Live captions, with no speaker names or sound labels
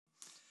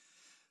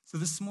So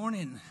this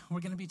morning,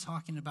 we're going to be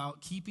talking about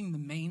keeping the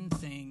main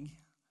thing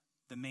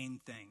the main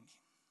thing.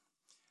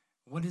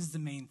 What is the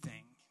main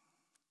thing?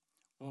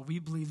 Well, we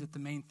believe that the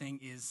main thing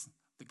is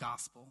the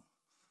gospel.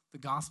 The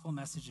gospel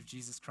message of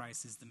Jesus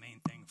Christ is the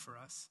main thing for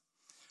us.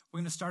 We're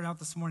going to start out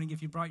this morning.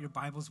 If you brought your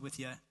Bibles with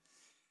you,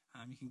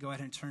 you can go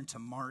ahead and turn to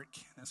Mark.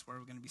 That's where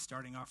we're going to be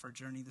starting off our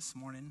journey this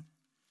morning.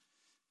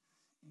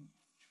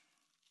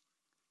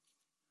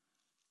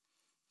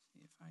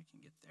 See if I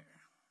can get there.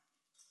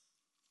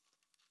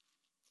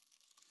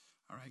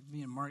 All right,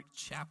 be in Mark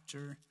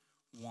chapter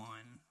 1,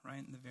 right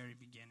in the very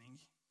beginning.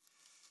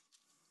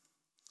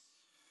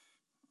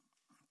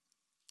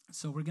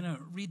 So we're going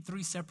to read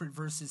 3 separate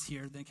verses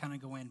here that kind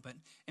of go in. But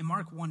in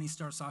Mark 1, he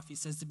starts off, he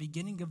says, the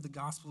beginning of the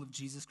gospel of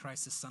Jesus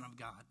Christ, the Son of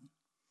God.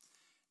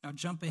 Now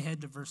jump ahead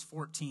to verse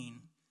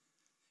 14.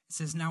 It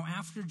says, now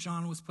after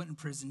John was put in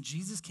prison,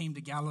 Jesus came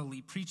to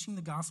Galilee, preaching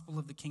the gospel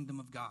of the kingdom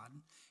of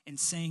God, and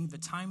saying, the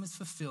time is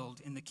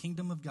fulfilled, and the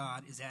kingdom of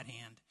God is at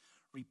hand.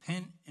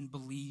 Repent and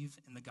believe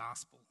in the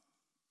gospel.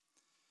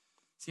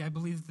 See, I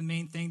believe that the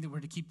main thing that we're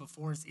to keep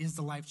before us is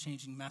the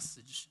life-changing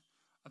message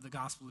of the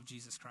gospel of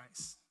Jesus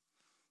Christ.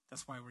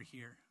 That's why we're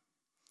here.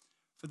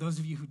 For those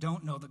of you who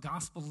don't know, the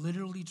gospel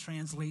literally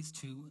translates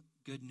to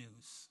good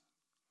news.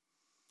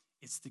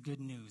 It's the good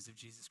news of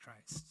Jesus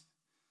Christ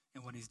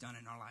and what he's done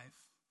in our life.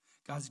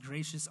 God's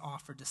gracious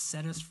offer to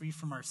set us free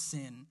from our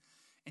sin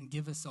and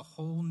give us a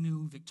whole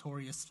new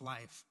victorious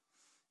life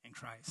in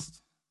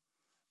Christ.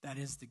 That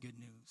is the good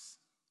news.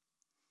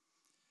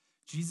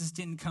 Jesus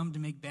didn't come to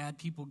make bad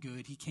people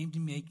good. He came to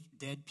make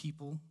dead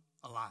people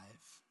alive.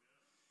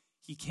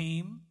 He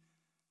came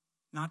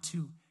not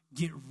to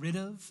get rid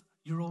of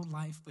your old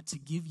life, but to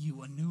give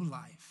you a new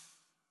life.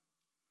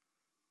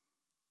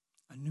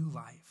 A new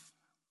life.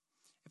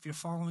 If you're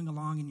following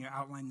along in your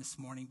outline this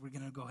morning, we're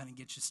going to go ahead and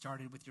get you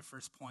started with your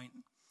first point.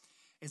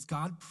 Is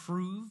God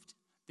proved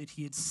that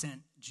he had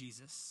sent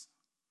Jesus.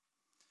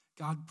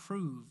 God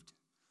proved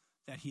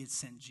that he had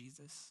sent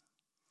Jesus.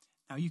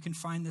 Now, you can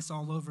find this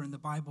all over in the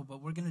Bible,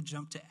 but we're going to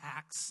jump to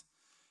Acts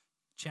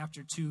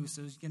chapter 2.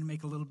 So you're going to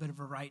make a little bit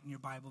of a right in your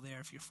Bible there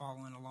if you're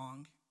following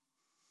along.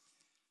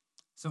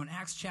 So in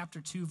Acts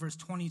chapter 2, verse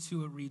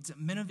 22, it reads,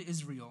 men of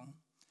Israel,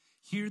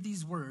 hear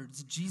these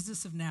words,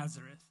 Jesus of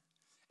Nazareth,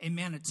 a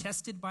man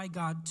attested by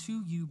God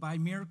to you by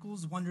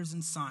miracles, wonders,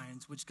 and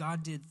signs, which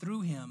God did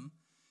through him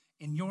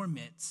in your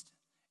midst,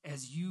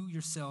 as you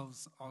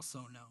yourselves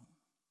also know.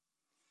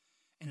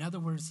 In other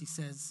words, he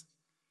says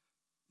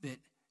that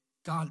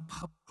God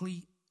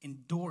publicly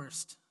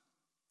endorsed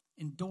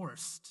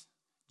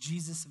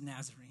Jesus of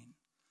Nazarene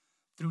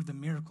through the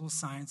miracles,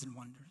 signs, and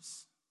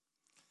wonders.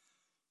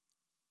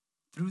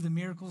 Through the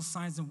miracles,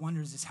 signs, and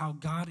wonders is how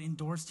God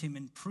endorsed him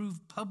and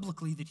proved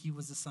publicly that he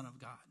was the Son of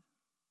God.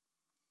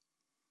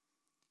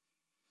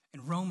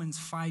 In Romans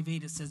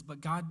 5:8 it says,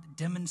 but God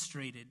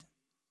demonstrated,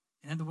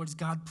 in other words,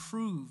 God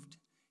proved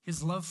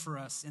his love for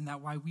us in that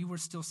while we were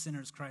still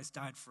sinners, Christ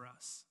died for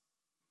us.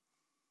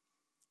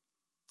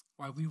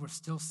 While we were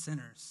still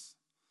sinners,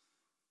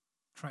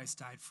 Christ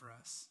died for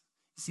us.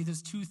 You see,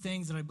 there's 2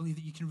 things that I believe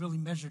that you can really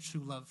measure true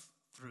love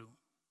through.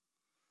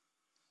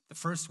 The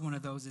first one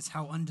of those is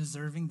how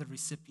undeserving the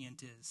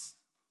recipient is.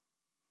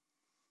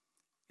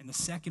 And the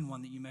second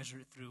one that you measure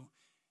it through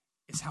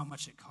is how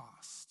much it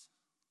cost.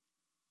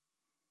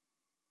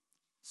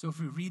 So if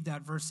we read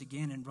that verse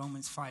again in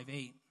Romans 5:8,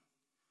 it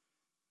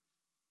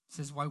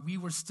says, while we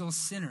were still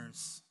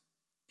sinners,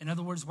 in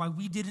other words, while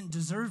we didn't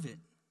deserve it,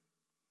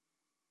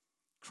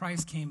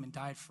 Christ came and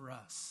died for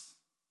us.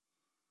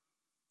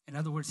 In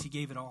other words, he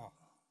gave it all.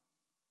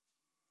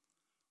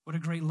 What a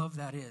great love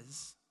that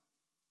is.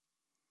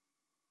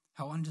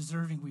 How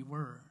undeserving we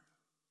were,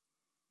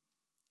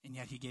 and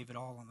yet he gave it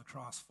all on the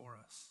cross for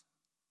us.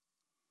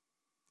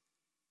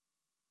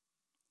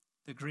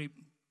 The great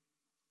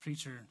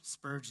preacher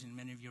Spurgeon,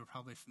 many of you are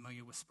probably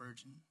familiar with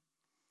Spurgeon.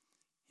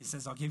 He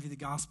says, I'll give you the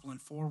gospel in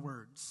 4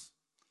 words.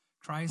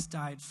 Christ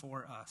died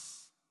for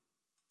us.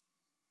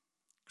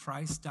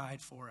 Christ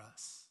died for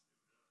us.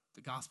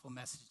 The gospel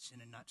message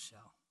in a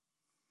nutshell.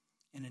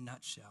 In a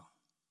nutshell.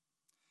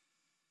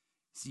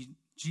 See,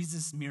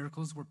 Jesus'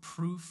 miracles were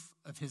proof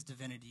of his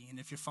divinity.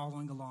 And if you're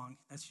following along,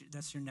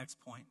 that's your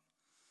next point.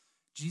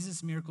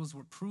 Jesus' miracles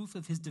were proof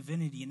of his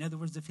divinity. In other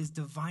words, of his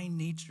divine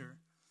nature.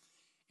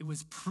 It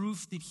was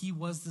proof that he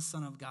was the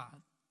Son of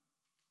God.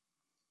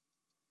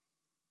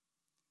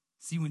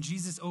 See, when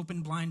Jesus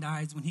opened blind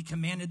eyes, when he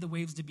commanded the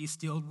waves to be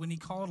stilled, when he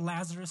called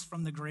Lazarus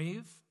from the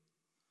grave,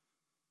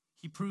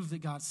 he proved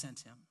that God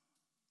sent him.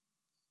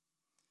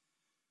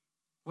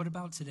 What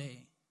about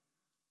today?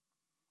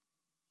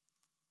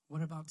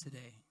 What about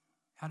today?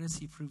 How does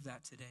he prove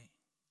that today?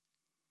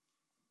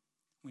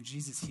 When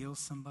Jesus heals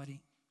somebody?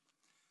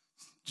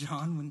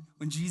 John,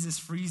 when Jesus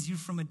frees you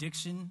from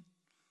addiction?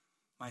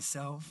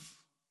 Myself?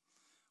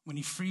 When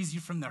he frees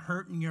you from the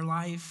hurt in your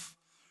life,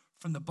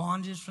 from the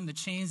bondage, from the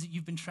chains that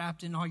you've been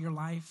trapped in all your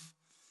life?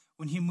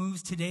 When he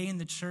moves today in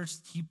the church,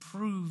 he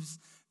proves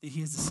that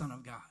he is the Son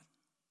of God.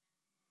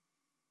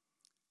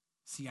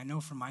 See, I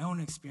know from my own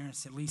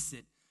experience, at least,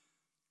 that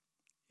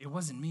It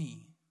wasn't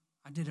me.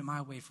 I did it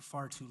my way for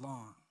far too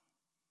long.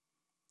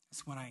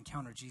 It's when I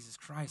encountered Jesus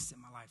Christ that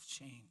my life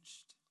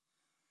changed.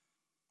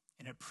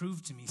 And it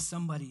proved to me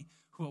somebody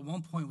who at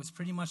one point was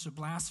pretty much a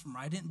blasphemer.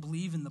 I didn't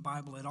believe in the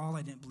Bible at all.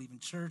 I didn't believe in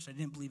church. I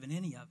didn't believe in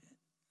any of it.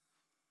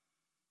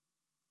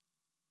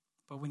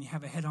 But when you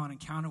have a head-on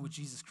encounter with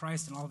Jesus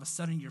Christ and all of a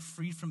sudden you're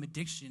freed from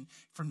addiction,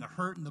 from the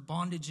hurt and the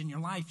bondage in your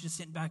life, you're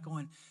sitting back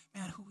going,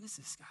 man, who is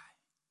this guy?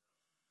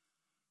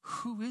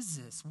 Who is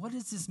this? What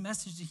is this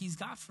message that he's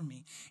got for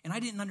me? And I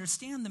didn't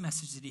understand the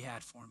message that he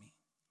had for me.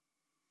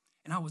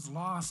 And I was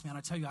lost, man. I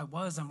tell you, I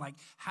was. I'm like,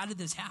 how did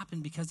this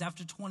happen? Because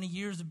after 20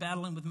 years of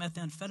battling with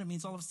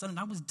methamphetamines, all of a sudden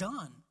I was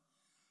done.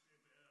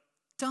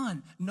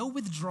 Done. No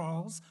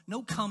withdrawals,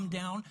 no come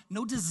down,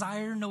 no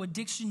desire, no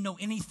addiction, no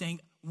anything.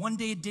 One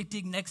day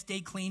addicted, next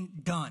day clean,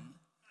 done.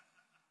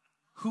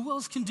 Who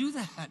else can do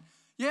that?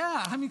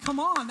 Yeah, I mean, come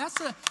on. That's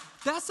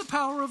the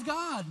power of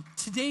God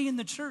today in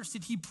the church,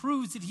 that he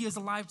proves that he is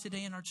alive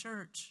today in our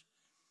church.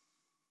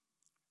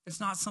 It's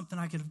not something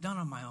I could have done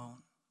on my own.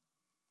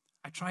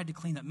 I tried to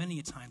clean up many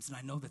a times, and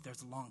I know that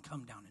there's a long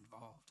come down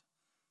involved.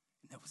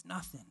 And there was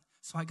nothing.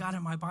 So I got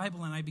in my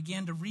Bible, and I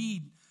began to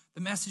read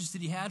the message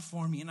that he had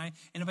for me. And I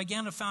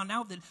began to find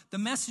out that the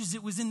message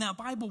that was in that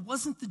Bible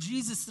wasn't the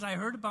Jesus that I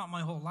heard about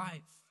my whole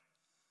life.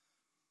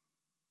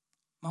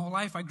 My whole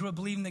life, I grew up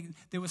believing that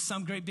there was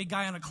some great big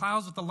guy on the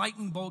clouds with a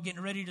lightning bolt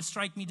getting ready to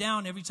strike me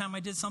down every time I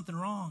did something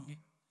wrong.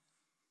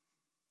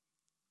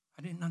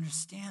 I didn't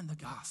understand the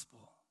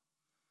gospel.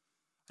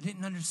 I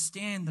didn't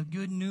understand the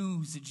good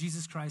news that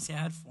Jesus Christ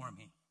had for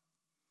me.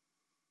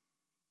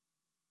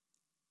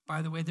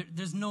 By the way,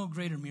 there's no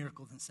greater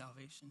miracle than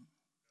salvation.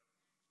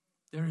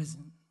 There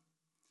isn't.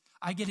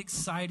 I get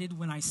excited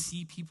when I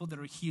see people that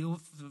are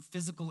healed of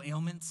physical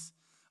ailments.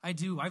 I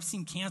do. I've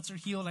seen cancer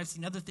healed. I've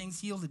seen other things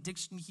healed,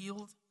 addiction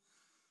healed.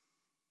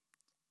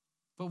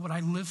 But what I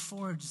live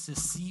for is to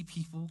see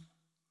people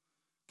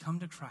come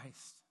to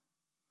Christ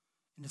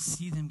and to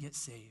see them get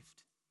saved.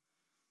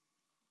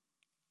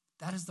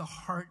 That is the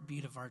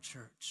heartbeat of our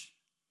church,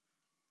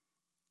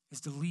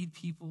 is to lead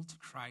people to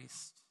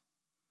Christ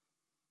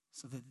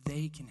so that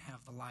they can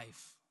have the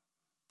life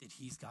that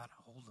he's got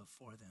a hold of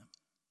for them.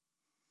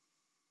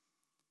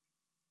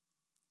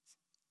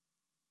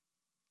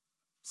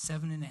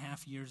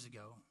 7.5 years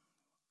ago,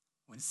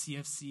 when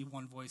CFC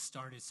One Voice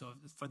started, so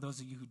for those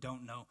of you who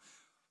don't know,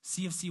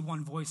 CFC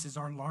One Voice is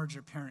our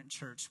larger parent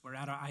church. We're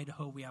out of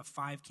Idaho. We have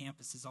 5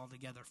 campuses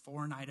altogether,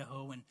 4 in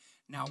Idaho and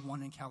now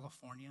 1 in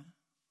California.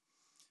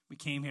 We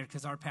came here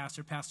because our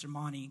pastor, Pastor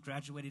Monty,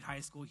 graduated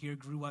high school here,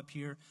 grew up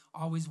here,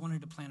 always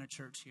wanted to plant a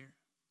church here.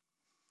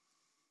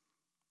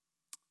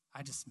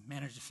 I just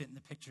managed to fit in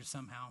the picture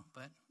somehow,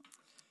 but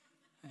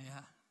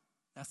yeah,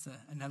 that's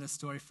another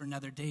story for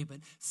another day. But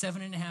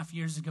 7.5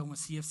 years ago when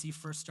CFC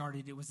first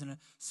started, it was in a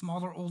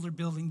smaller, older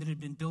building that had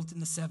been built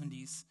in the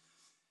 70s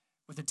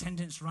with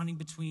attendance running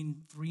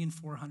between 300 and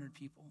 400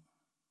 people.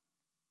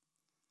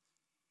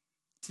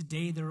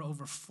 Today, there are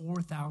over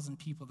 4,000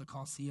 people that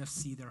call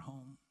CFC their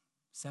home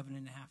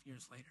 7.5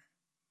 years later.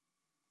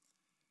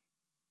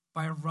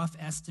 By a rough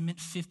estimate,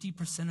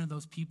 50% of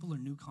those people are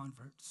new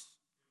converts.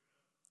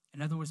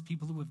 In other words,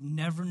 people who have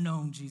never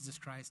known Jesus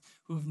Christ,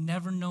 who have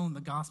never known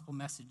the gospel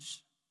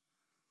message.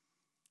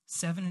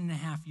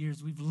 7.5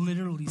 years, we've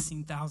literally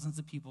seen thousands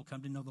of people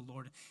come to know the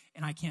Lord.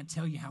 And I can't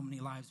tell you how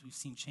many lives we've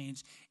seen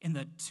changed. In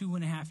the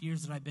 2.5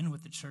 years that I've been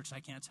with the church, I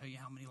can't tell you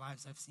how many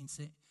lives I've seen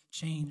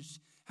changed,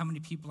 how many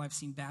people I've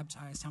seen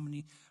baptized, how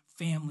many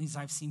families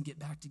I've seen get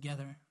back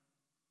together.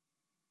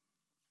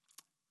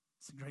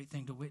 It's a great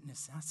thing to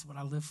witness. That's what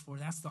I live for.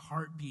 That's the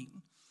heartbeat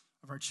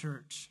of our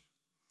church.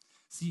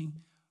 See,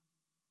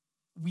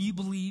 we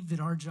believe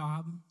that our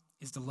job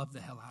is to love the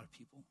hell out of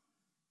people.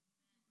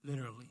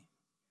 Literally,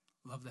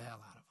 love the hell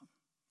out of them.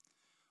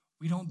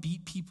 We don't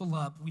beat people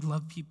up. We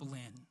love people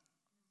in.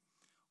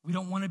 We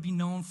don't want to be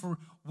known for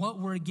what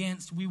we're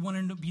against. We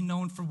want to be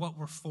known for what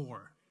we're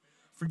for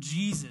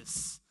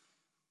Jesus,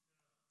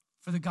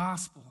 for the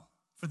gospel,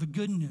 for the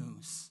good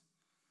news.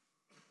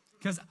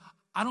 Because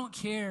I don't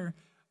care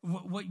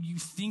what you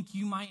think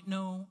you might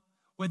know,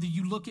 whether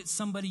you look at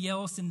somebody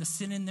else and the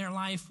sin in their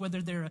life,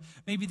 whether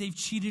maybe they've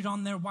cheated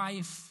on their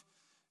wife,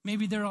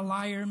 maybe they're a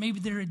liar, maybe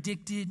they're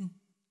addicted,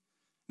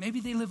 maybe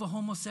they live a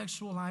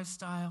homosexual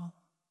lifestyle.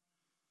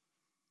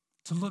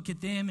 To look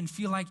at them and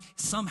feel like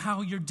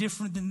somehow you're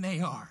different than they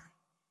are.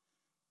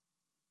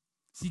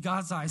 See,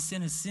 God's eyes,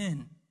 sin is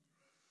sin.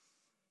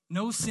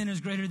 No sin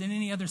is greater than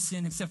any other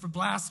sin except for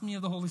blasphemy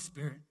of the Holy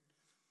Spirit.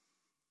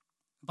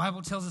 The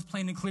Bible tells us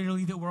plain and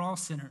clearly that we're all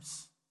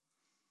sinners.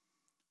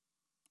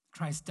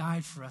 Christ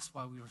died for us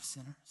while we were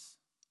sinners.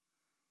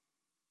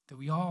 That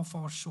we all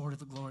fall short of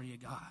the glory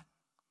of God.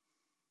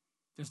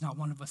 There's not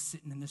one of us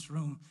sitting in this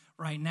room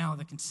right now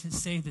that can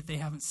say that they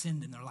haven't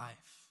sinned in their life.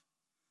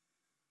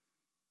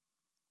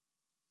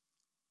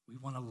 We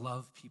want to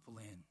love people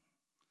in,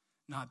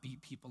 not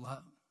beat people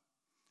up.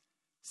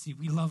 See,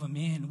 we love them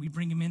in. We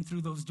bring them in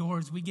through those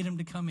doors. We get them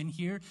to come in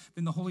here.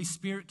 Then the Holy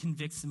Spirit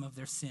convicts them of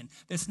their sin.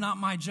 That's not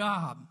my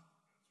job.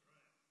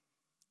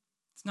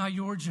 It's not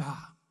your job.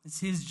 It's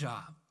his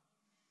job.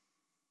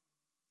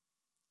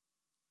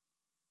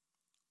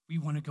 We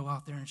want to go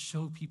out there and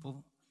show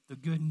people the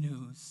good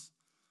news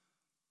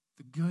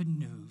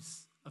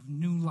of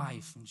new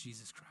life in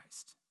Jesus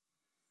Christ.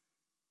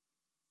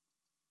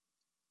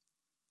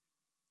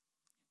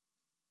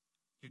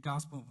 Your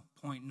gospel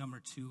point number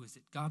 2 is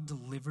that God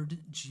delivered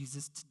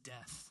Jesus to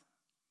death.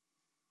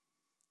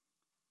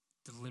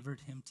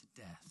 Delivered him to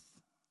death.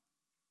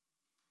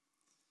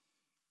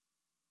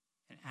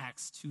 In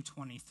Acts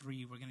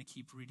 2:23, we're going to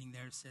keep reading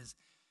there. It says,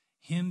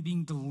 him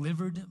being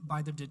delivered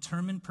by the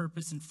determined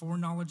purpose and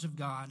foreknowledge of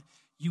God,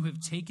 you have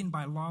taken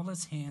by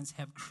lawless hands,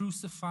 have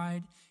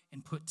crucified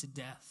and put to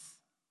death.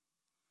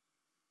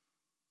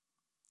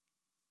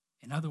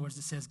 In other words,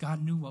 it says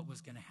God knew what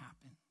was going to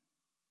happen.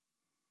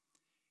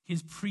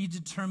 His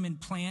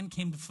predetermined plan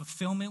came to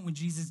fulfillment when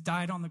Jesus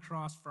died on the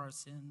cross for our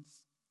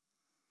sins.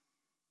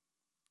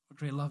 What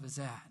great love is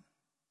that?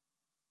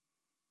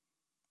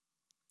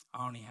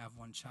 I only have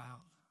one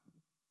child.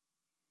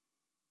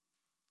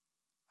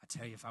 I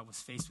tell you, if I was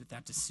faced with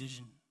that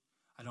decision,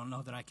 I don't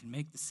know that I can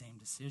make the same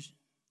decision.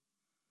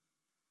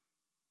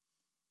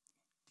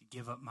 To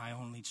give up my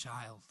only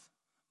child,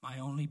 my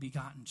only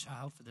begotten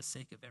child for the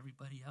sake of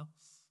everybody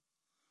else.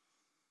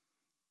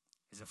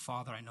 As a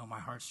father, I know my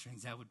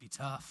heartstrings, that would be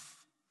tough.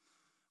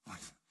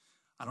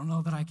 I don't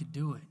know that I could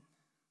do it.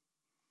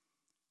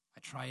 I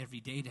try every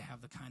day to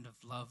have the kind of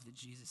love that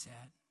Jesus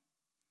had.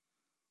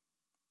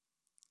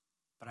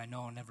 But I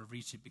know I'll never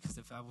reach it, because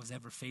if I was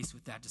ever faced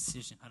with that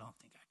decision, I don't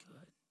think I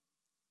could.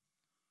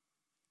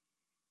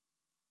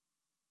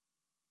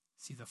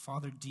 See, the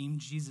Father deemed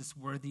Jesus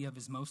worthy of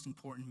his most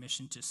important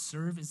mission, to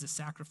serve as a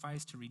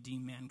sacrifice to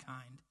redeem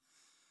mankind.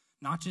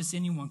 Not just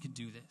anyone could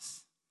do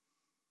this.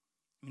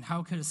 I mean,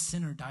 how could a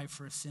sinner die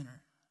for a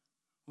sinner?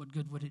 What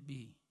good would it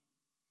be?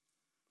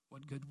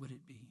 What good would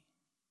it be?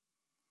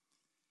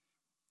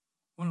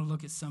 I want to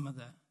look at some of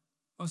the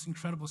most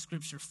incredible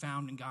scripture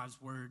found in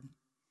God's word.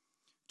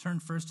 Turn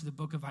first to the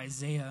book of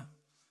Isaiah.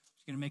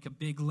 We're going to make a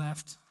big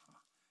left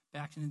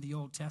back into the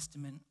Old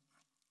Testament.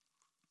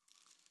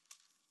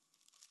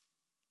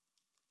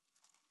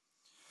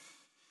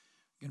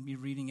 I'm going to be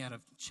reading out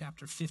of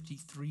chapter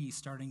 53,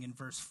 starting in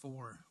verse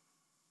 4.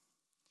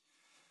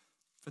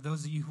 For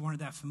those of you who aren't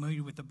that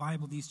familiar with the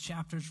Bible, these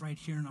chapters right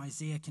here in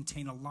Isaiah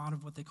contain a lot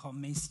of what they call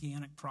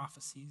messianic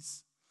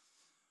prophecies,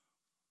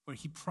 where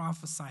he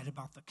prophesied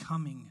about the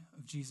coming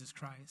of Jesus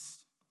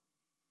Christ.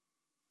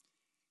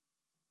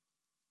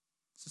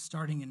 So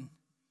starting in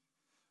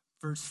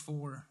verse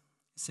 4,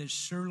 it says,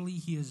 surely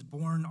he has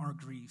borne our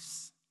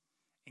griefs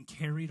and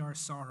carried our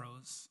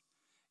sorrows,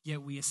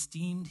 yet we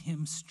esteemed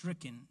him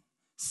stricken,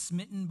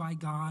 smitten by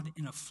God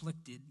and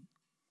afflicted.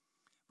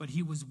 But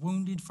he was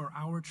wounded for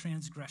our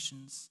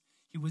transgressions.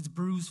 He was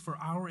bruised for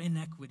our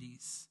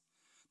iniquities.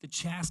 The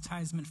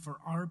chastisement for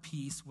our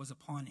peace was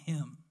upon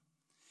him,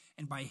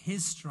 and by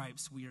his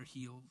stripes we are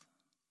healed.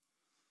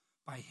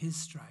 By his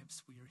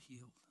stripes we are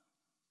healed.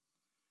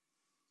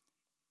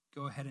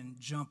 Go ahead and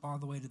jump all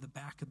the way to the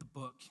back of the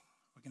book.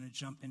 We're going to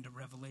jump into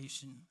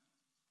Revelation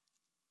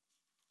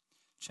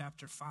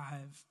chapter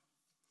 5,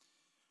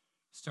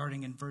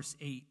 starting in verse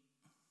 8.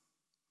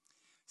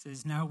 It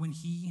says, now when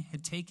he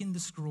had taken the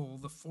scroll,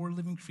 the 4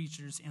 living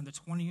creatures and the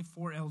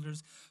 24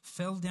 elders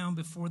fell down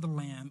before the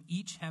Lamb,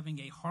 each having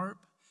a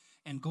harp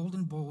and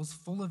golden bowls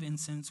full of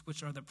incense,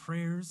 which are the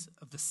prayers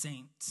of the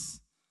saints.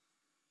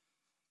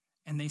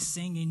 And they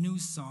sang a new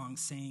song,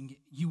 saying,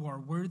 you are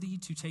worthy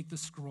to take the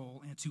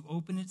scroll and to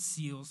open its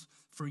seals,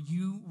 for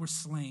you were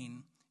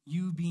slain,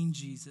 you being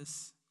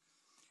Jesus,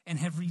 and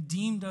have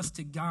redeemed us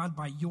to God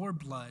by your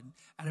blood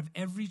out of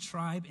every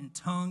tribe and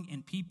tongue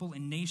and people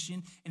and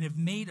nation, and have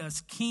made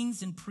us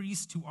kings and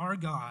priests to our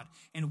God,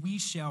 and we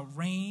shall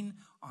reign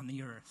on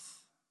the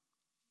earth.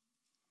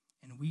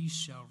 And we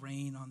shall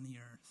reign on the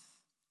earth.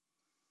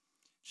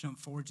 Jump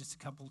forward just a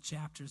couple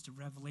chapters to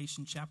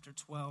Revelation chapter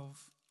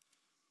 12.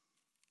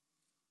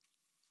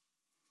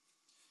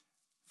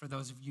 For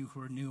those of you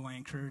who are new, I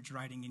encourage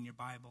writing in your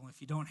Bible.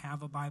 If you don't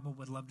have a Bible,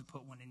 would love to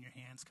put one in your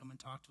hands. Come and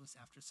talk to us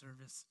after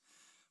service.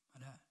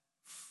 But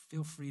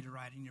feel free to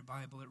write in your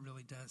Bible. It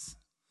really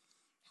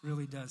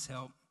does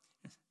help.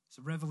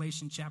 So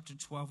Revelation chapter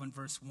 12 and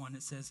verse 1,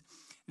 it says,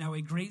 now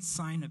a great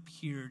sign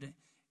appeared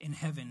in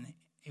heaven,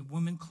 a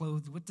woman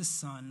clothed with the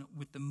sun,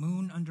 with the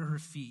moon under her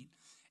feet,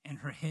 and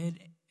her head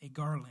a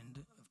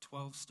garland of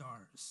 12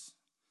 stars.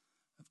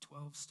 Of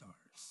 12 stars.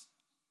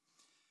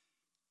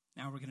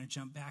 Now we're going to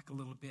jump back a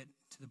little bit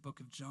to the book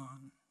of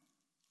John.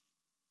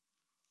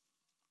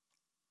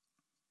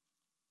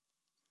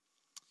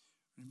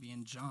 We're going to be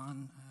in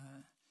John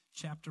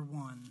chapter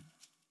 1,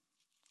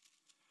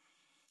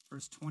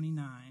 verse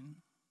 29.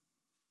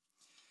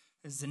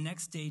 As the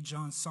next day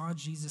John saw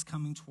Jesus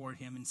coming toward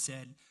him and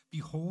said,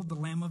 behold the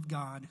Lamb of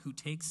God who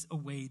takes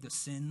away the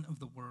sin of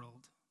the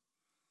world.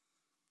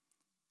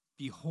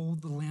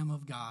 Behold the Lamb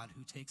of God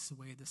who takes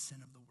away the sin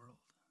of the world.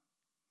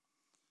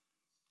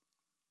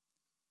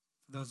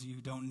 For those of you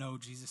who don't know,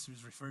 Jesus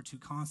was referred to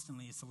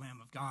constantly as the Lamb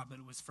of God, but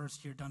it was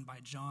first here done by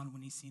John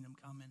when he seen him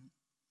coming.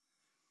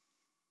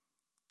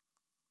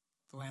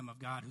 The Lamb of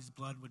God whose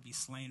blood would be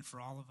slain for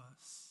all of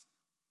us.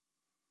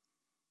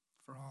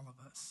 For all of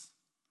us.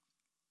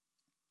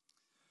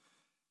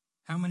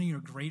 How many are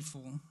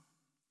grateful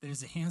that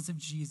as the hands of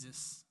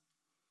Jesus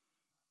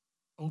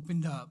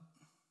opened up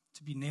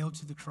to be nailed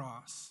to the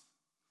cross,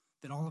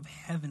 that all of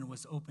heaven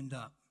was opened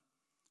up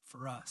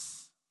for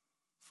us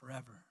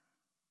forever?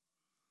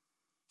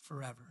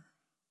 Forever.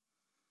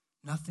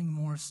 Nothing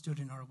more stood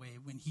in our way.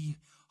 When he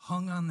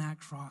hung on that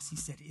cross, he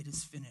said, "It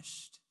is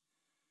finished.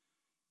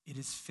 It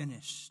is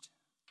finished."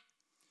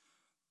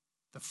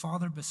 The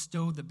Father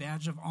bestowed the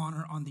badge of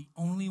honor on the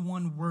only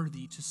one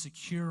worthy to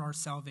secure our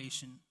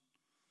salvation.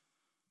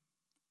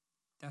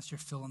 That's your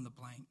fill in the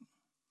blank.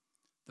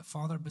 The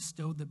Father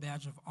bestowed the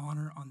badge of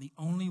honor on the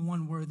only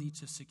one worthy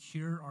to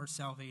secure our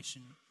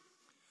salvation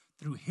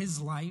through his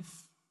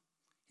life,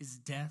 his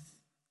death,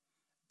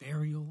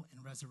 burial,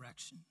 and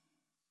resurrection.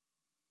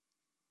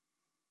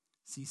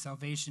 See,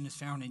 salvation is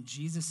found in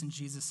Jesus and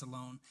Jesus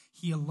alone.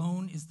 He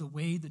alone is the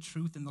way, the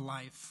truth, and the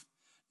life.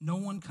 No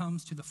one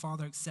comes to the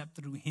Father except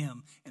through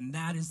him, and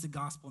that is the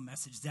gospel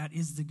message. That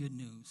is the good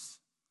news.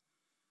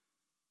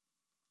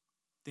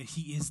 That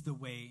he is the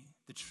way,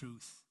 the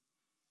truth,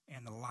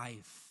 and the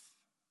life.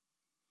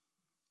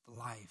 The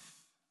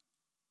life.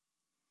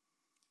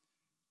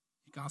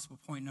 Gospel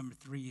point number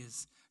 3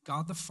 is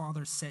God the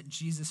Father set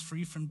Jesus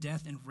free from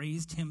death and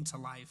raised him to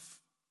life.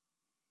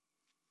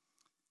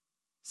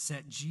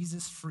 Set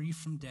Jesus free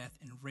from death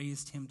and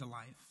raised him to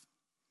life.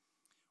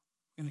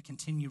 We're going to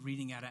continue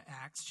reading out of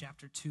Acts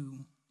chapter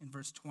 2 in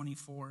verse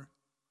 24.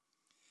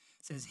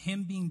 It says,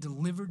 "Him being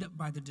delivered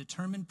by the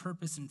determined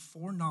purpose and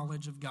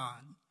foreknowledge of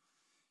God,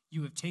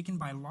 you have taken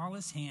by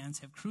lawless hands,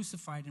 have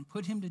crucified and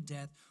put him to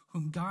death,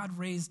 whom God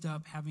raised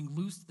up, having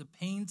loosed the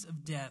pains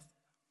of death,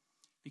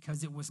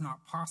 because it was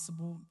not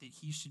possible that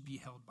he should be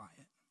held by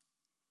it."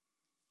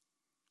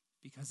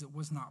 Because it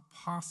was not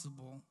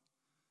possible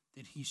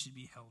that he should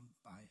be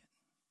held by it.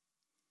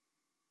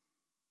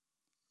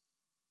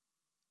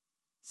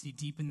 See,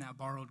 deep in that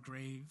borrowed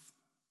grave,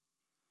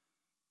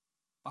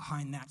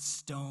 behind that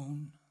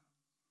stone,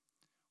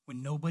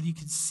 when nobody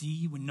could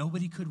see, when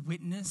nobody could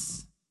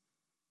witness,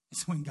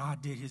 is when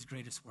God did his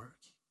greatest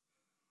work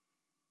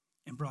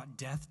and brought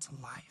death to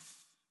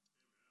life.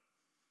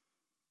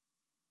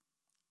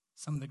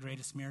 Some of the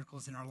greatest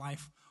miracles in our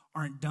life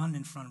aren't done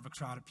in front of a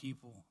crowd of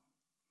people.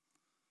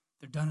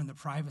 They're done in the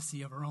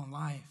privacy of our own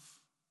life,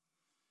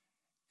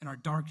 in our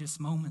darkest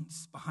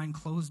moments, behind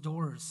closed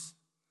doors,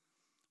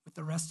 with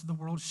the rest of the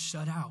world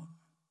shut out.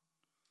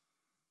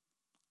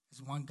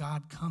 Is when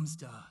God comes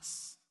to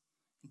us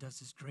and does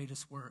his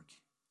greatest work.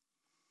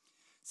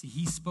 See,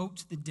 he spoke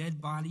to the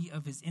dead body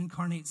of his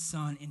incarnate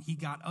Son, and he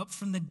got up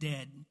from the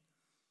dead.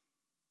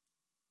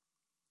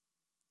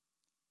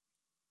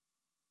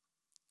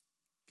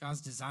 God's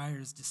desire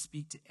is to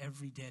speak to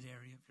every dead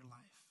area of your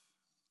life.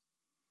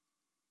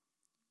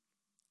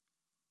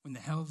 When the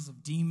hells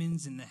of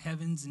demons and the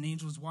heavens and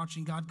angels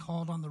watching, God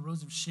called on the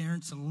Rose of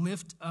Sharon to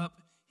lift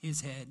up his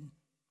head.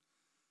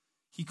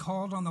 He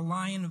called on the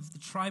Lion of the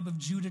tribe of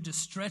Judah to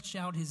stretch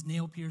out his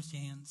nail-pierced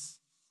hands.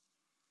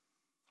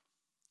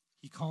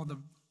 He called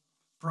the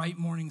bright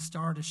morning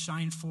star to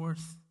shine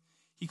forth.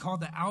 He called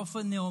the Alpha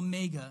and the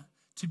Omega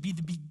to be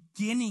the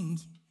beginning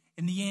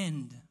and the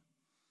end.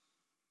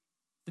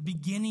 The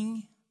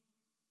beginning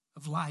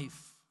of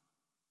life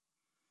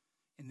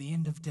and the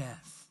end of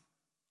death.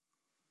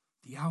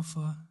 The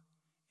Alpha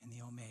and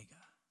the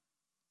Omega.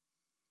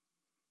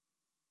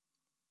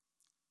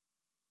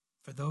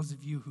 For those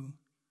of you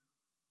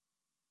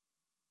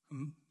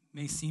who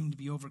may seem to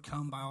be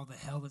overcome by all the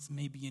hell that's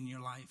maybe in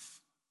your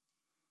life,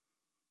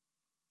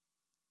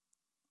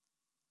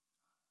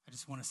 I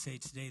just want to say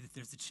today that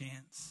there's a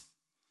chance.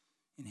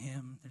 In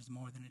him, there's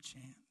more than a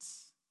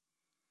chance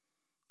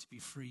to be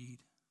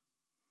freed.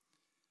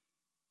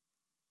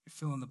 Your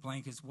fill in the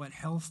blank is what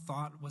hell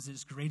thought was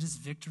its greatest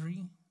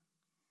victory,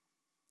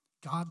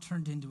 God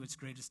turned into its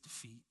greatest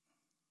defeat.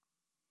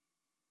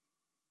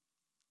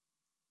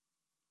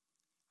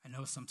 I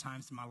know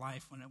sometimes in my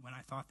life when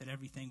I thought that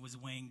everything was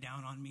weighing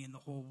down on me and the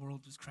whole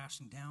world was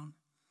crashing down,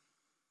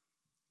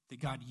 that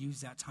God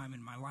used that time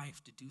in my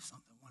life to do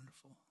something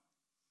wonderful.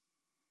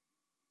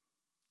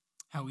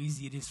 How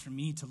easy it is for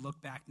me to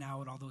look back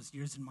now at all those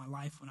years in my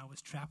life when I was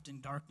trapped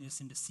in darkness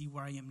and to see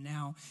where I am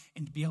now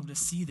and to be able to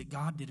see that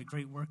God did a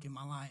great work in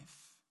my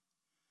life.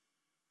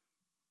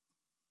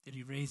 That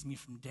he raised me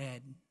from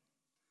dead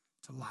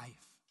to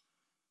life,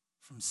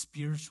 from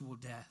spiritual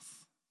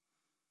death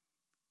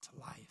to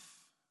life.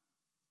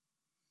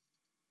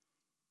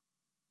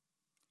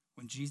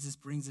 When Jesus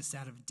brings us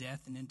out of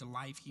death and into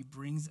life, he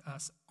brings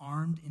us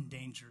armed and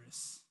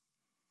dangerous.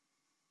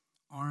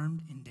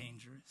 Armed and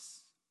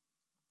dangerous.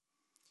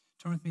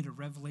 Turn with me to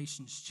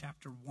Revelation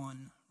chapter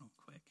 1 real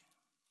quick.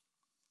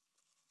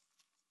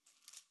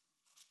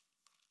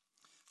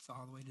 It's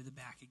all the way to the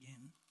back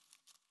again.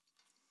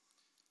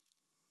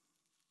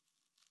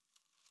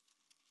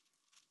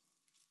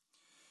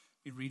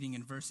 We're reading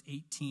in verse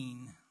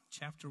 18,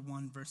 chapter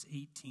 1, verse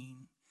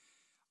 18.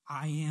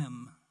 I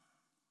am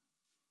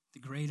the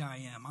great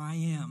I am. I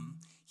am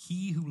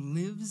he who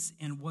lives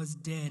and was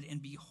dead,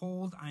 and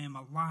behold, I am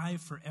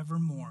alive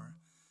forevermore.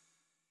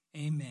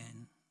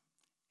 Amen.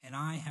 And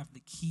I have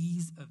the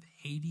keys of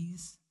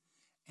Hades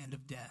and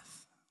of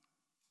death.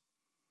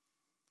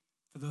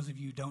 For those of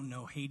you who don't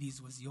know,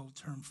 Hades was the old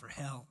term for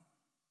hell.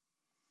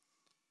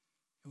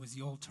 It was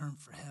the old term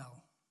for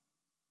hell.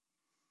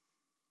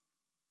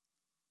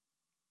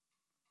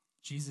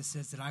 Jesus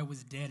says that I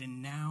was dead,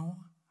 and now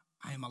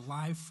I am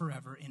alive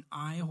forever, and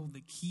I hold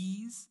the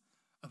keys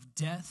of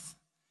death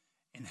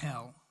and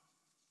hell.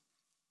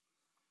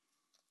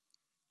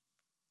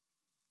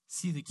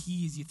 See, the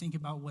keys, you think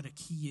about what a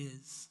key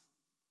is.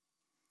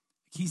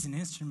 A key is an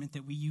instrument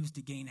that we use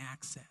to gain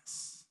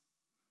access.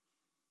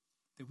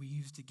 And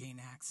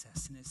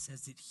it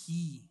says that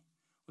he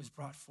was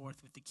brought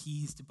forth with the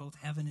keys to both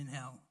heaven and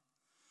hell.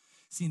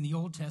 See, in the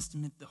Old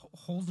Testament, the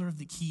holder of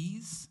the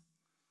keys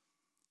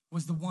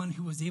was the one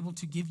who was able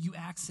to give you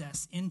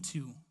access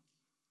into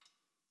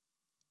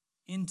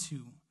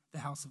the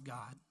house of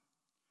God.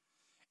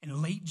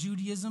 In late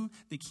Judaism,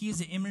 the key is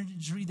an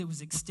imagery that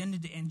was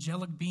extended to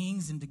angelic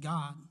beings and to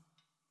God,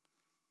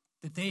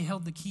 that they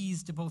held the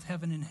keys to both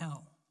heaven and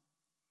hell.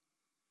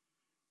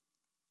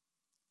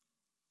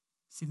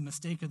 See, the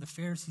mistake of the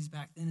Pharisees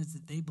back then is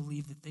that they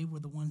believed that they were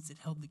the ones that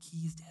held the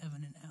keys to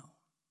heaven and hell.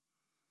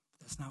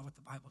 But that's not what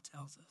the Bible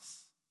tells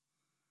us.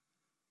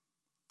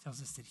 It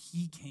tells us that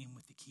he came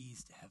with the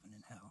keys to heaven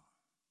and hell.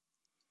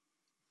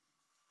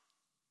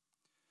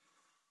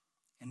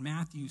 In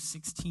Matthew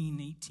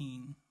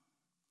 16:18,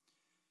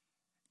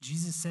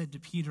 Jesus said to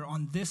Peter,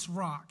 on this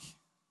rock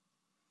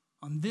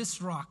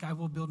I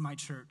will build my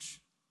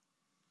church.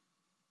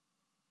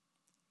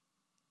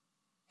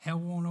 Hell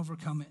won't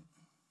overcome it.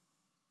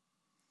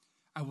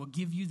 I will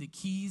give you the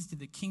keys to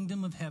the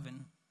kingdom of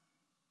heaven.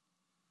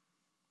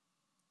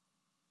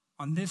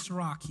 On this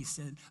rock, he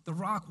said. The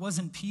rock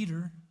wasn't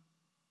Peter.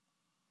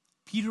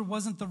 Peter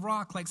wasn't the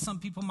rock like some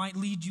people might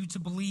lead you to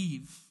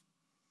believe.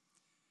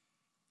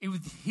 It was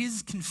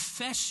his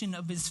confession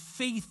of his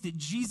faith that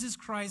Jesus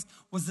Christ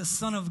was the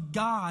Son of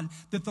God,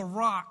 that the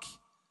rock,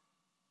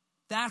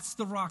 that's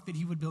the rock that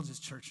he would build his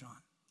church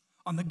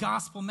on the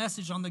gospel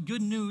message, on the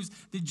good news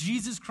that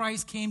Jesus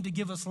Christ came to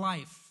give us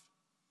life.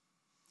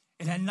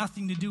 It had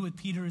nothing to do with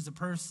Peter as a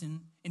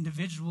person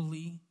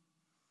individually.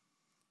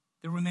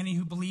 There were many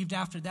who believed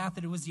after that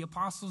it was the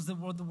apostles that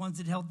were the ones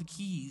that held the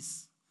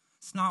keys.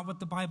 It's not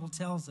what the Bible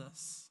tells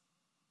us.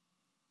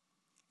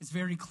 It's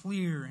very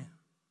clear.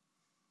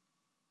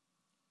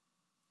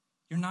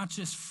 You're not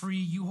just free,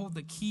 you hold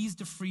the keys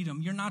to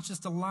freedom. You're not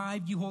just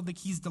alive, you hold the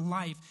keys to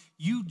life.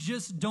 You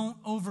just don't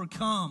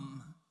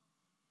overcome.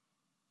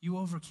 You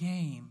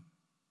overcame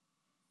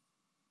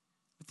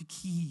with the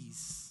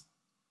keys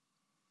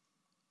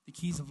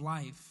of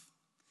life.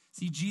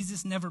 See,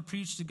 Jesus never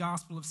preached the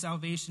gospel of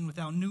salvation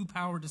without new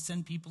power to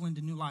send people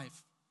into new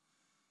life.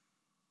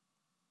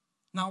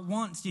 Not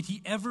once did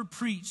he ever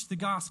preach the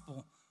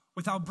gospel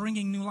without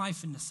bringing new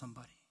life into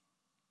somebody.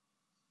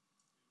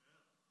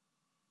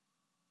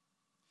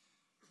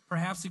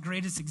 Perhaps the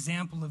greatest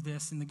example of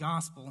this in the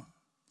gospel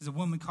is a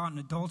woman caught in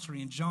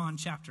adultery in John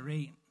chapter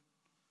 8.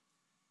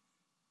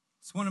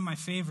 It's one of my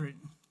favorite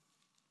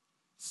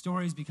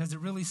stories because it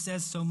really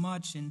says so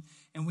much, and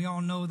we all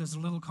know there's a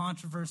little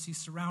controversy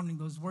surrounding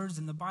those words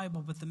in the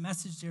Bible, but the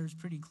message there is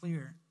pretty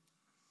clear.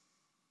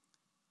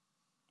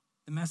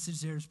 The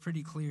message there is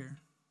pretty clear.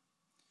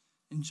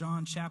 In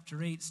John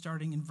chapter 8,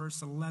 starting in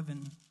verse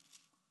 11.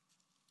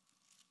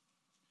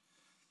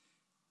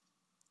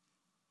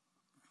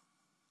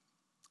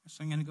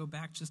 So I'm going to go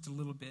back just a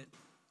little bit.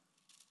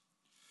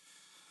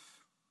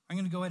 I'm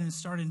going to go ahead and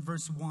start in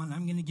verse 1.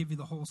 I'm going to give you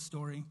the whole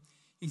story.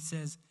 He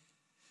says,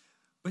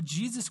 but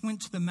Jesus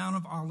went to the Mount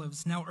of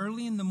Olives. Now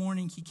early in the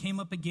morning he came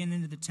up again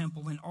into the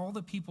temple, and all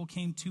the people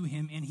came to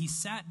him, and he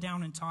sat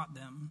down and taught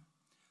them.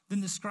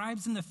 Then the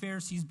scribes and the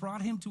Pharisees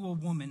brought him to a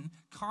woman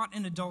caught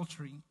in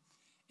adultery.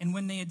 And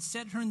when they had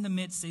set her in the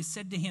midst, they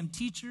said to him,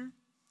 Teacher,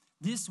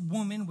 this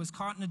woman was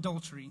caught in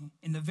adultery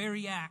in the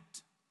very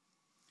act.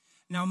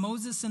 Now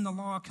Moses in the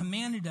law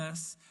commanded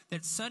us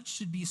that such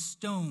should be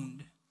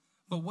stoned.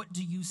 But what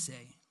do you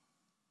say?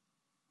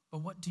 But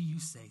what do you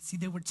say? See,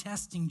 they were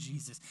testing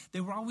Jesus.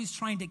 They were always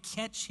trying to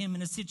catch him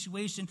in a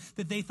situation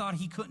that they thought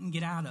he couldn't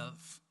get out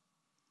of.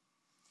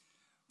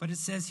 But it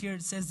says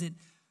that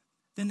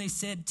then they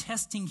said,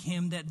 testing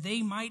him, that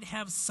they might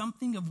have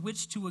something of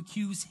which to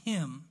accuse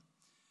him.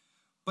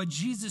 But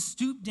Jesus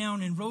stooped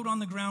down and wrote on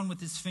the ground with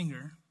his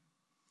finger,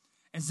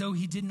 as though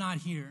he did not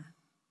hear.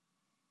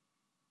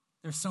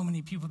 There's so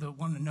many people that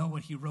want to know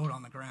what he wrote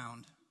on the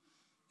ground.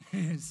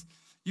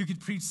 You could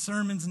preach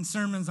sermons and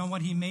sermons on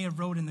what he may have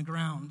wrote in the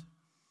ground.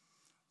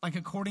 Like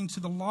according to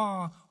the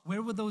law,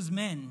 where were those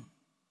men?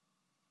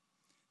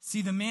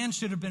 See, the man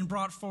should have been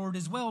brought forward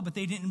as well, but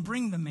they didn't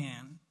bring the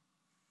man.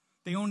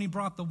 They only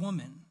brought the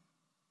woman.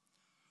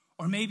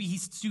 Or maybe he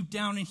stooped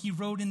down and he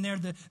wrote in there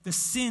the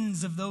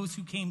sins of those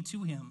who came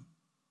to him.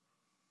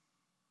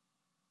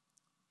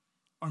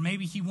 Or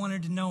maybe he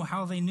wanted to know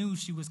how they knew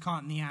she was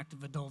caught in the act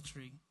of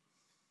adultery.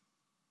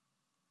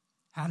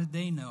 How did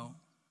they know?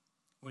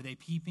 Were they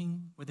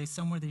peeping? Were they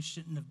somewhere they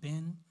shouldn't have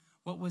been?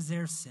 What was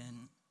their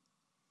sin?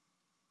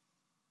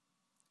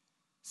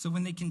 So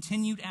when they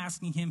continued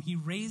asking him, he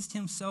raised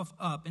himself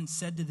up and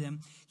said to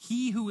them,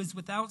 "He who is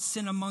without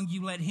sin among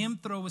you, let him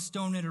throw a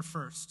stone at her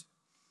first."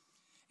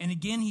 And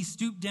again he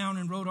stooped down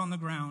and wrote on the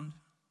ground.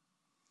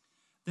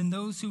 Then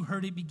those who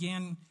heard it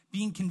began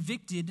being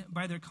convicted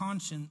by their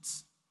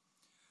conscience,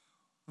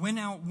 went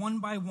out one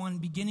by one,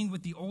 beginning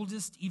with the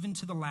oldest even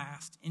to the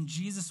last, and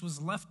Jesus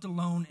was left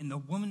alone and the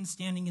woman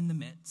standing in the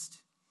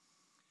midst.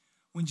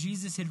 When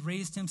Jesus had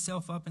raised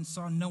himself up and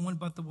saw no one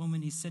but the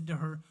woman, he said to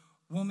her,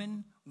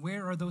 "Woman,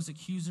 where are those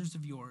accusers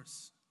of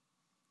yours?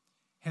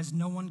 Has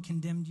no one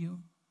condemned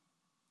you?"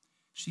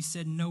 She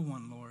said, "No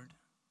one, Lord."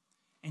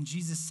 And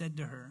Jesus said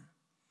to her,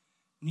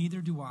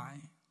 "Neither do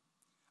I.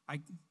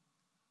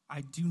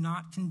 I do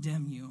not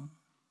condemn you.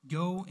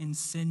 Go and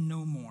sin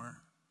no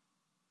more."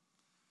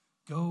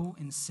 Go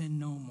and sin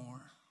no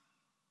more.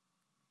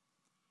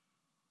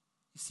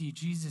 You see,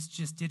 Jesus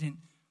just didn't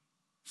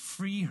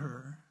free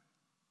her.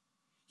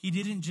 He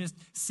didn't just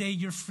say,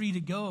 "You're free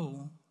to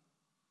go."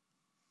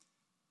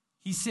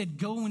 He said,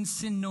 "Go and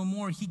sin no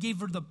more." He gave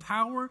her the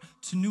power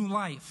to new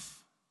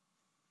life.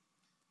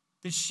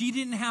 That she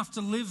didn't have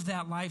to live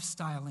that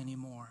lifestyle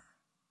anymore.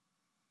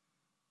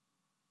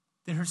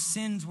 That her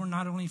sins were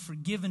not only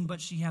forgiven,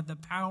 but she had the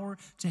power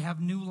to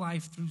have new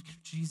life through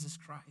Jesus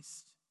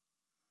Christ.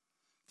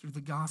 Through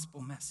the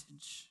gospel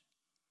message.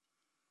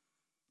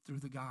 Through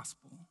the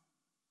gospel.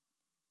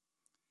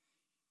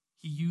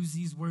 He used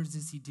these words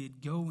as he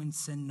did, "Go and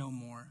sin no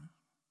more."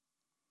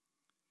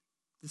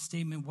 The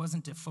statement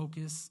wasn't to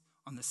focus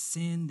on the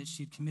sin that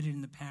she had committed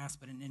in the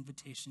past, but an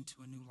invitation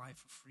to a new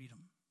life of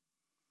freedom.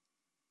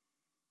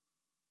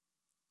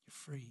 You're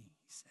free,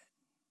 he said.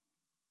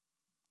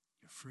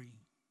 You're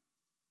free.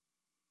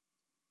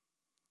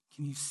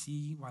 Can you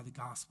see why the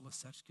gospel is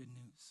such good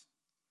news?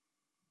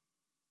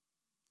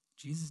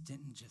 Jesus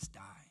didn't just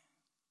die.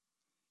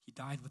 He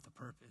died with a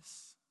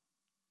purpose.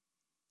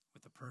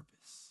 With a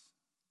purpose.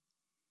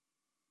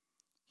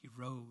 He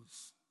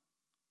rose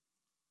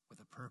with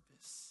a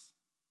purpose.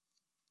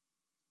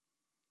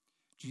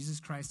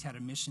 Jesus Christ had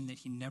a mission that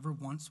he never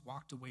once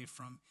walked away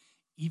from.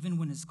 Even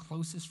when his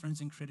closest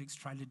friends and critics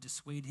tried to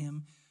dissuade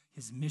him,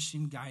 his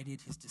mission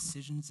guided his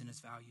decisions and his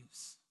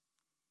values.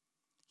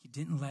 He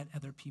didn't let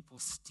other people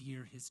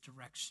steer his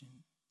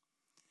direction.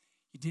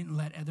 He didn't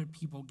let other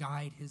people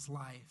guide his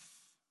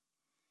life.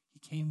 He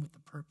came with a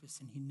purpose,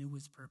 and he knew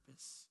his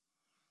purpose.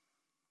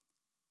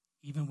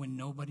 Even when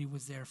nobody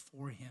was there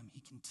for him,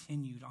 he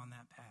continued on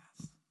that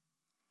path.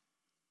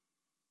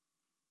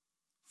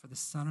 For the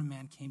Son of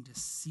Man came to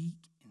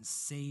seek and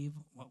save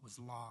what was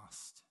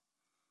lost.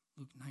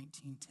 Luke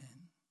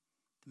 19:10,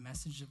 the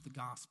message of the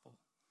gospel.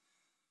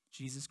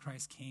 Jesus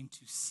Christ came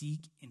to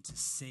seek and to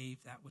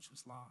save that which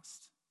was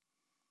lost.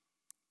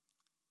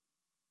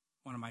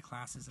 One of my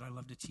classes that I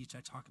love to teach,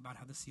 I talk about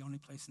how this is the only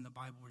place in the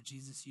Bible where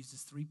Jesus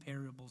uses 3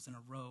 parables in a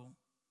row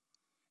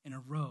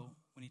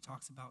when he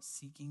talks about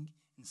seeking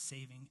and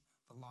saving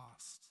the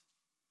lost.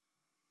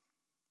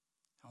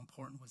 How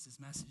important was his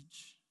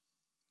message?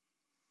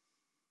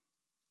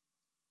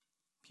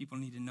 People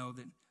need to know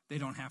that they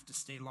don't have to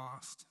stay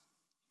lost,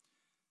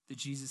 that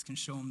Jesus can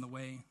show them the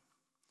way.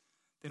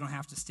 They don't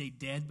have to stay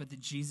dead, but that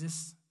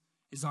Jesus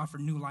is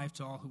offered new life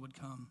to all who would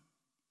come.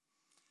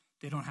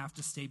 They don't have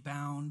to stay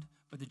bound,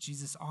 but that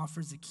Jesus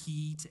offers a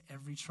key to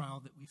every trial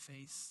that we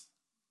face.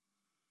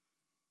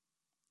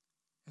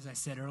 As I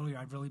said earlier,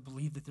 I really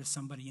believe that there's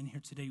somebody in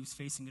here today who's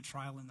facing a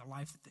trial in their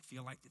life that they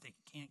feel like that they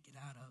can't get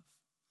out of.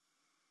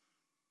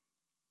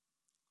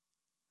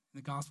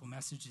 And the gospel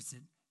message is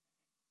that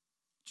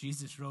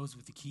Jesus rose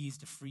with the keys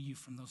to free you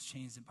from those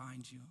chains that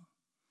bind you,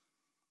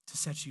 to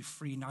set you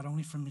free, not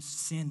only from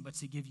sin, but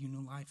to give you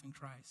new life in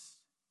Christ.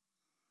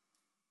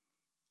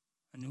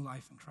 A new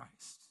life in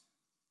Christ.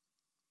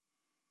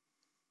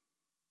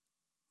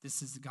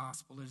 This is the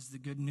gospel. It is the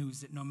good news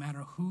that no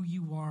matter who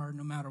you are,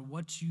 no matter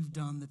what you've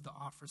done, that the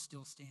offer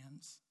still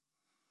stands.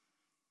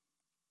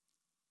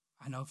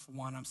 I know, for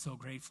one, I'm so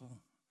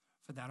grateful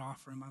for that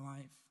offer in my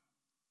life.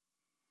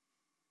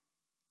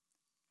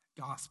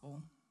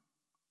 Gospel.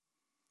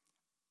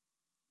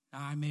 Now,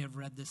 I may have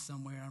read this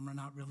somewhere. I'm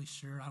not really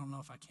sure. I don't know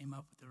if I came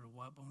up with it or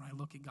what, but when I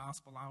look at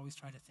gospel, I always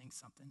try to think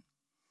something.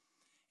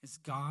 It's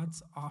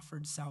God's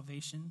offered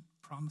salvation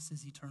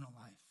promises eternal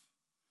life.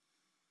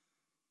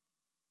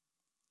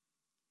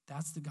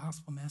 That's the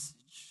gospel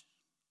message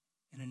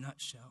in a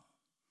nutshell.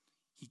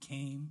 He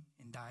came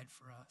and died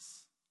for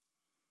us.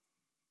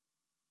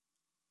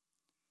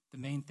 The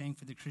main thing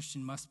for the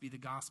Christian must be the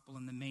gospel,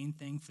 and the main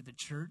thing for the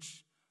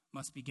church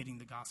must be getting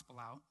the gospel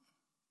out.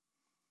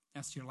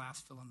 That's your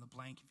last fill in the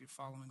blank if you're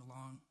following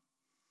along.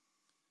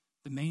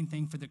 The main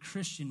thing for the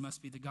Christian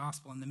must be the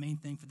gospel, and the main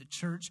thing for the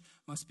church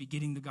must be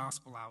getting the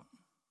gospel out.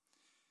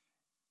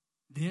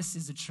 This,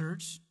 as a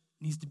church,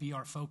 needs to be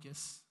our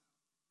focus.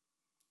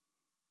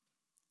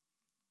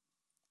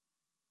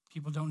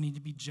 People don't need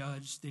to be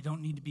judged. They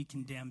don't need to be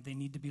condemned. They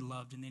need to be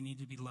loved, and they need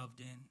to be loved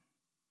in.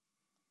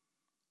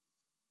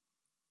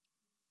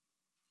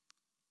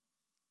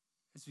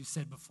 As we've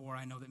said before,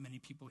 I know that many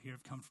people here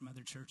have come from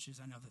other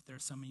churches. I know that there are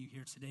some of you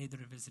here today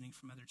that are visiting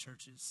from other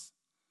churches.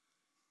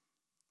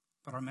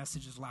 But our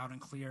message is loud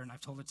and clear, and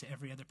I've told it to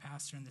every other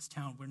pastor in this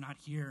town. We're not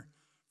here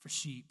for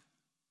sheep.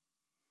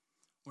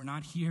 We're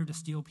not here to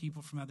steal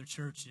people from other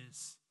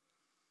churches.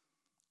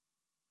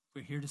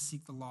 We're here to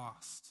seek the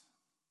lost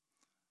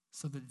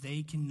so that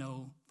they can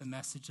know the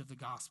message of the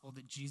gospel,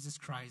 that Jesus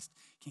Christ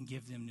can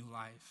give them new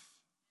life,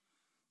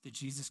 that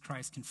Jesus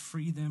Christ can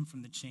free them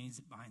from the chains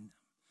that bind them,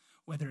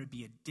 whether it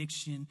be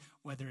addiction,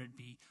 whether it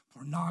be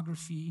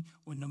pornography,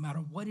 no matter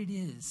what it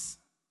is,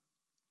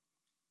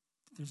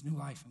 there's new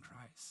life in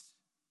Christ.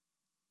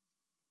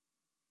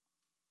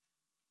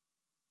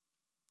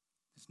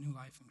 There's new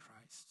life in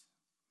Christ.